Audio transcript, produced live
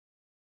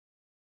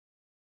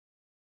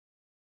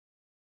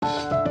Hello,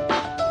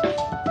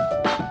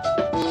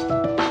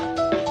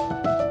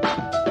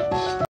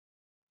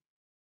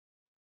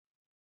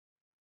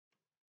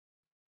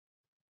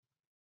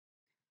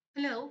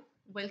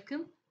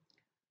 welcome.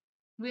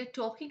 We are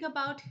talking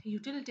about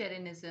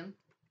utilitarianism,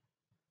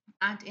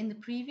 and in the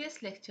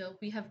previous lecture,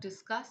 we have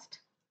discussed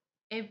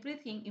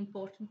everything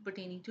important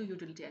pertaining to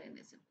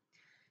utilitarianism.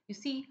 You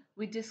see,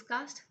 we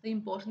discussed the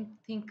important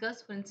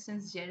thinkers, for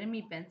instance,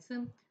 Jeremy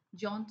Bentham,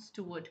 John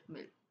Stuart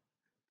Mill.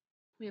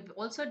 We have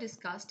also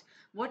discussed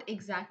what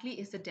exactly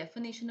is the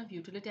definition of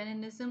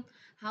utilitarianism,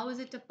 how is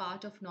it a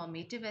part of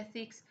normative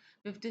ethics.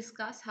 We've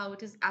discussed how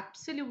it is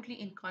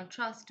absolutely in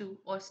contrast to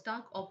or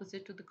stark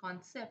opposite to the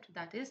concept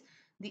that is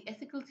the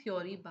ethical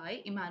theory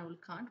by Immanuel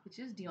Kant, which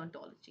is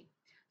deontology.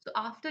 So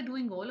after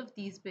doing all of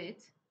these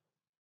bits,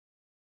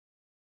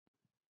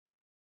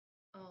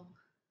 uh,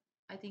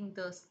 I think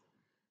the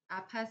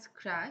app has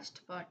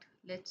crashed, but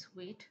let's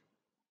wait.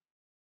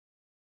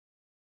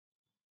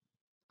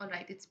 All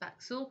right, it's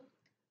back. So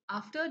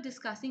after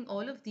discussing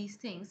all of these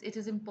things, it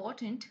is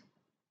important.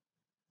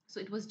 So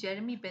it was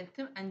Jeremy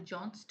Bentham and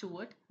John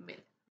Stuart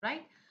Mill,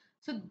 right?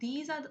 So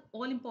these are the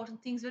all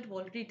important things we've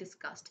already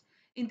discussed.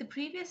 In the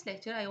previous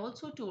lecture, I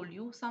also told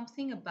you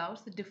something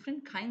about the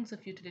different kinds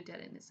of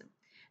utilitarianism.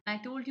 And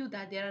I told you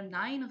that there are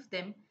 9 of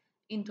them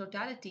in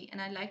totality,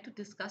 and I'd like to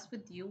discuss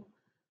with you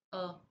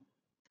uh,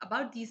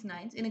 about these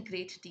 9s in a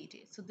great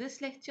detail. So this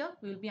lecture,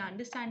 we will be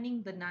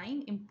understanding the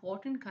 9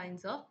 important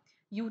kinds of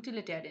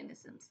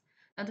utilitarianisms.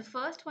 Now, the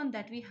first one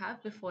that we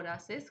have before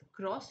us is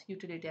gross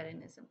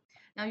utilitarianism.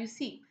 Now, you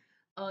see,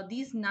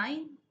 these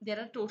 9, there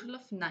are a total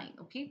of 9,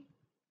 okay?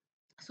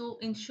 So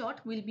in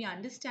short, we'll be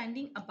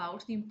understanding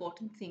about the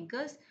important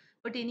thinkers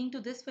pertaining to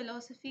this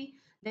philosophy,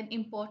 then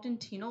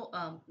important,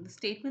 the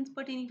statements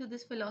pertaining to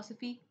this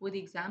philosophy with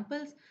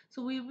examples.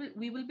 So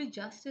we will be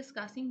just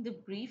discussing the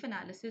brief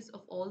analysis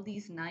of all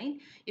these 9.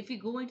 If we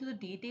go into the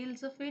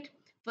details of it,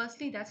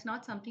 firstly, that's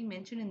not something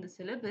mentioned in the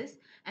syllabus,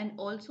 and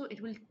also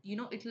it will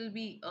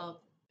be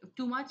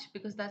too much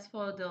because that's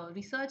for the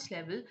research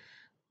level.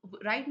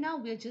 Right now,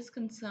 we are just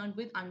concerned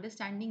with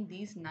understanding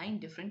these 9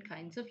 different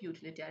kinds of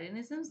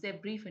utilitarianisms, their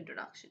brief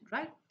introduction,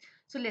 right?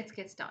 So let's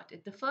get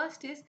started. The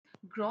first is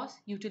gross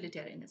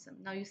utilitarianism.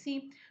 Now, you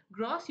see,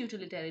 gross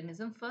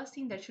utilitarianism, first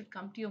thing that should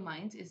come to your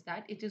minds is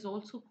that it is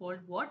also called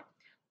what?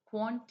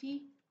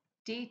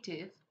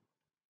 Quantitative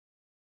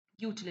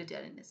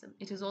utilitarianism.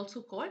 It is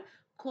also called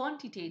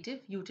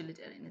quantitative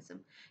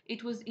utilitarianism.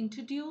 It was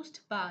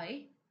introduced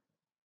by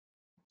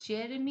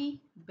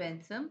Jeremy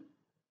Bentham,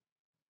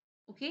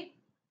 okay?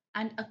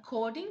 And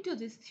according to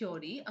this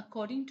theory,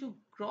 according to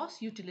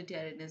gross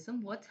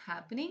utilitarianism, what's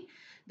happening?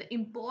 The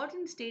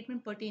important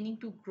statement pertaining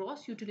to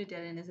gross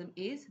utilitarianism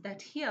is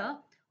that here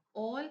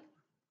all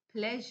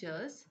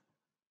pleasures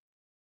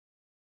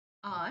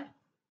are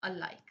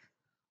alike.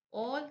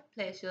 All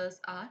pleasures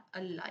are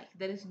alike.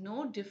 There is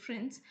no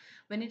difference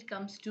when it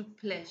comes to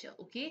pleasure,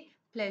 okay?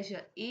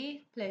 Pleasure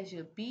A,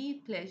 pleasure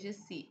B, pleasure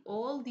C.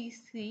 All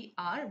these three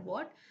are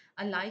what?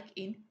 Alike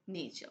in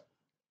nature.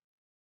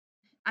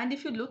 And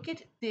if you look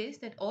at this,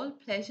 that all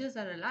pleasures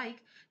are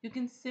alike, you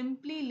can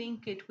simply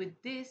link it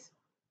with this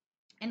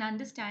and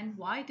understand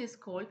why it is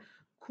called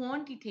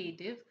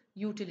quantitative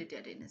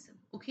utilitarianism.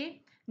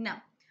 Okay,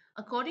 now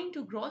according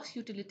to gross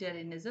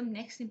utilitarianism,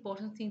 next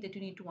important thing that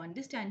you need to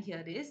understand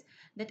here is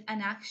that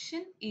an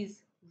action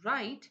is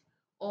right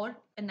or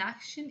an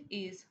action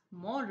is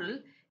moral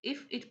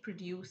if it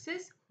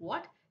produces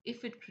what?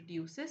 If it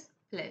produces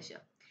pleasure.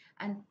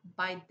 And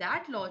by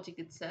that logic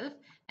itself,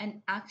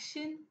 an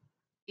action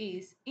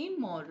is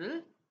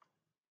immoral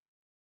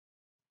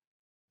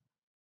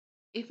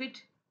if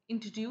it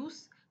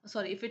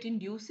if it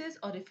induces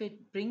or if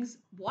it brings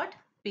what?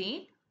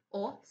 Pain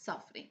or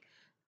suffering.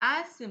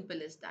 As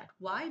simple as that.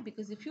 Why?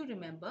 Because if you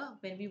remember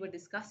when we were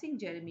discussing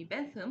Jeremy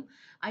Bentham,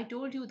 I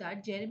told you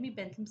that Jeremy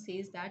Bentham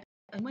says that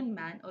a human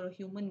man or a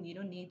human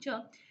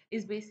nature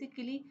is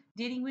basically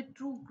dealing with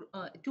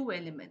two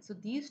elements. So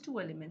these two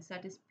elements,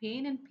 that is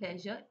pain and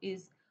pleasure,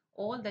 is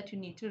all that you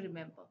need to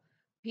remember.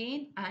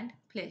 Pain and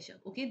pleasure.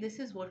 Okay, this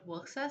is what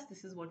works us,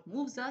 this is what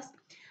moves us,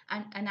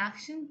 and an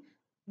action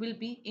will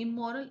be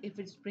immoral if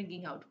it's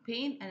bringing out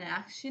pain, and an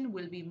action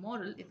will be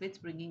moral if it's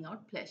bringing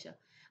out pleasure.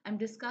 I'm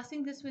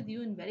discussing this with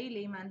you in very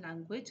layman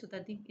language so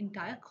that the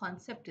entire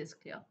concept is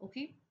clear.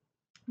 Okay,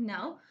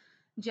 now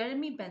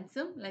Jeremy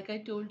Bentham, like I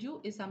told you,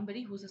 is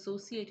somebody who's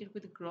associated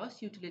with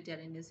gross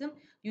utilitarianism.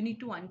 You need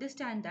to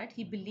understand that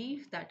he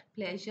believed that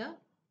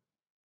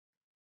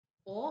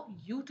or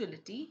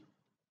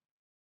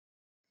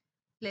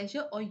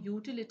pleasure or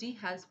utility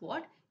has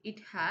what? It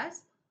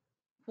has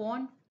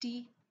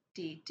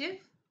quantitative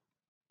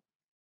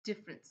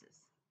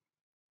differences.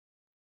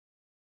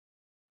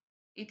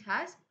 It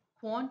has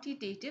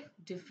quantitative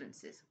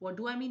differences. What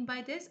do I mean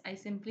by this? I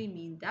simply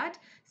mean that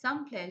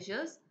some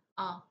pleasures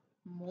are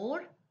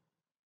more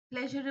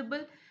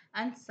pleasurable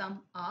and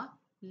some are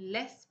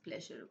less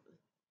pleasurable.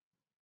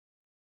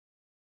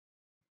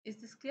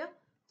 Is this clear?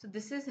 So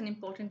this is an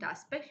important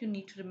aspect you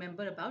need to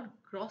remember about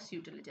gross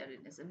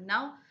utilitarianism.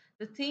 Now,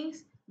 the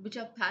things which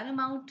are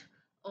paramount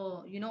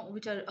or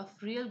which are of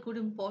real good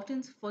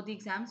importance for the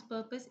exam's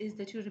purpose is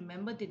that you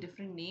remember the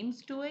different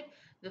names to it,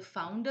 the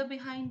founder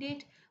behind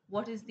it,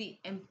 what is the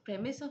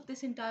premise of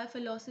this entire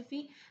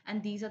philosophy,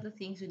 and these are the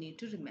things you need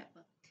to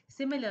remember.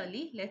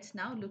 Similarly, let's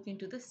now look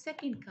into the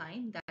second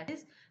kind, that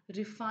is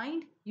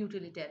refined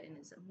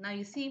utilitarianism. Now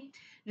you see,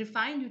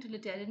 refined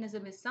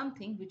utilitarianism is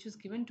something which was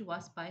given to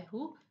us by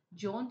who?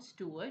 John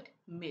Stuart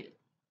Mill,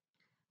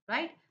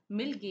 right?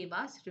 Mill gave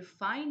us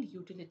refined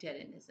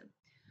utilitarianism.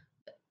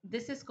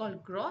 This is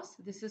called gross,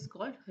 this is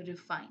called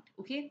refined,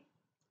 okay?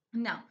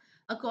 Now,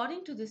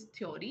 according to this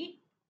theory,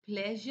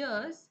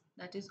 pleasures,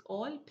 that is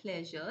all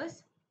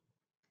pleasures,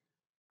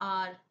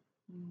 are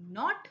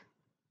not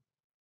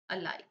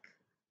alike.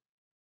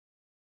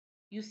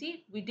 You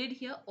see, we did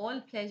here all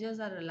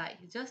pleasures are alike,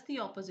 just the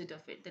opposite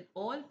of it, that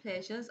all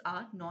pleasures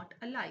are not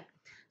alike.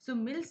 So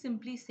Mill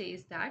simply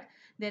says that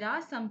there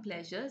are some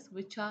pleasures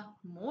which are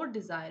more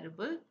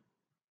desirable,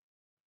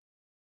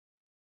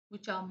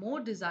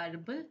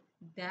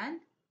 than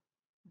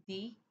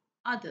the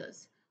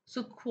others.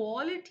 So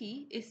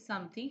quality is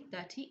something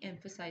that he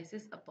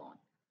emphasizes upon.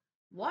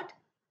 What?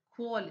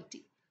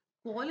 Quality.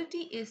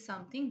 Quality is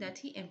something that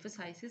he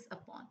emphasizes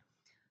upon.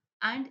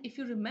 And if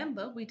you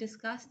remember, we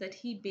discussed that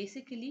he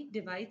basically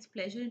divides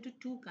pleasure into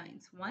two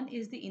kinds. One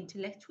is the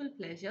intellectual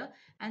pleasure,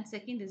 and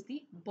second is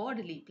the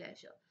bodily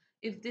pleasure.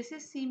 If this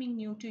is seeming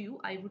new to you,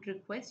 I would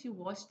request you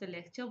watch the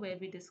lecture where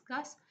we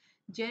discuss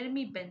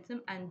Jeremy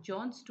Bentham and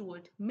John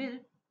Stuart Mill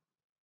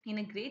in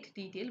a great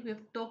detail. We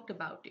have talked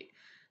about it.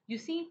 You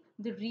see,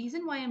 the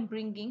reason why I'm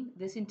bringing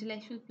this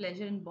intellectual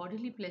pleasure and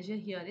bodily pleasure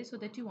here is so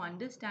that you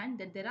understand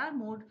that there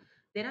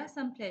are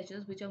some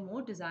pleasures which are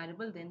more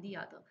desirable than the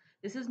other.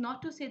 This is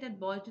not to say that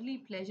bodily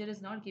pleasure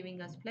is not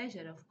giving us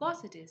pleasure. Of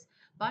course it is.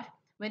 But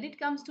when it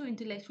comes to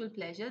intellectual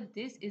pleasure,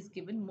 this is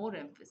given more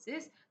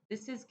emphasis.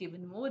 This is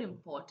given more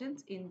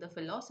importance in the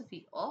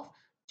philosophy of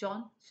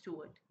John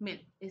Stuart Mill.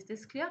 Is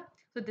this clear?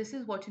 So this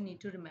is what you need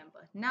to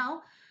remember.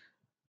 Now,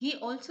 he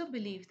also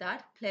believed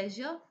that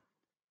pleasure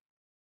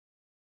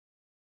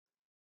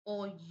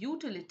or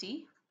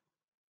utility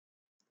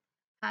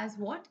has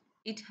what?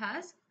 It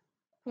has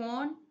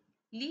qualitative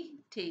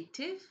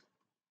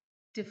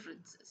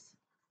differences.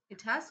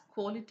 It has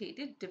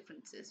qualitative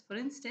differences. For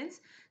instance,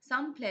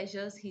 some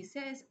pleasures, he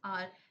says,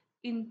 are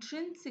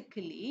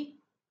intrinsically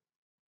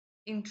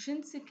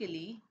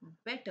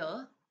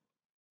better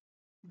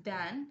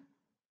than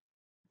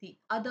the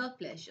other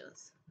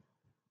pleasures.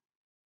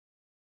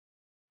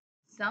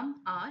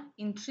 Some are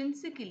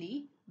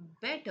intrinsically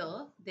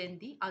better than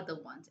the other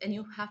ones. And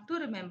you have to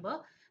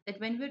remember that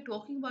when we're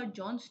talking about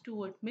John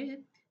Stuart Mill,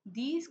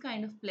 these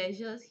kind of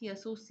pleasures he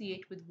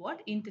associate with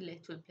what?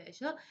 Intellectual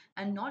pleasure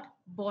and not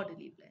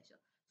bodily pleasure.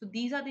 So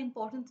these are the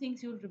important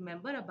things you'll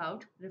remember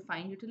about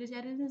refined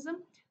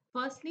utilitarianism.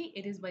 Firstly,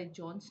 it is by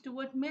John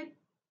Stuart Mill.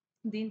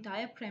 The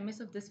entire premise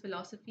of this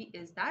philosophy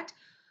is that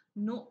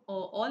no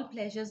all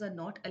pleasures are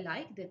not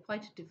alike, they're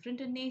quite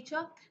different in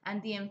nature,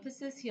 and the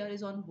emphasis here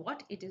is on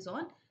what? It is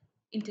on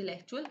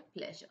intellectual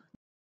pleasure.